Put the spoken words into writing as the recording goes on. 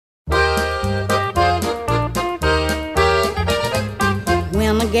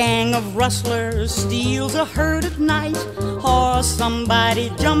gang of rustlers steals a herd at night, or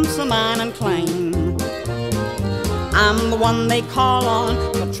somebody jumps a mining claim. I'm the one they call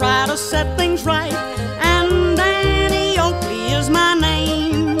on to try to set things right, and Annie Oakley is my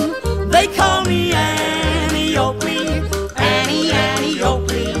name. They call me Annie Oakley, Annie, Annie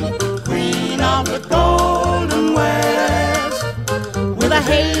Oakley, Queen of the Golden West. With a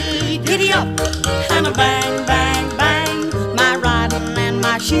hey, giddy up, and a bang, bang, bang, my riding and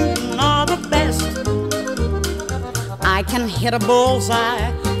my shooting are the best. I can hit a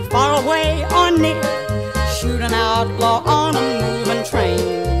bullseye far away or near, shoot an outlaw on a moving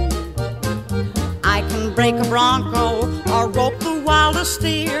train. I can break a bronco or rope the wildest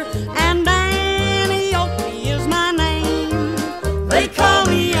steer, and Annie Oakley is my name. They call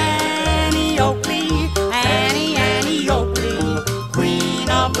me Annie Oakley, Annie, Annie Oakley, Queen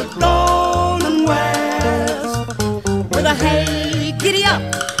of the Golden West. With a hey, giddy up,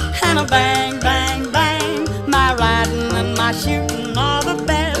 and a bang, bang, bang, my riding and my shooting are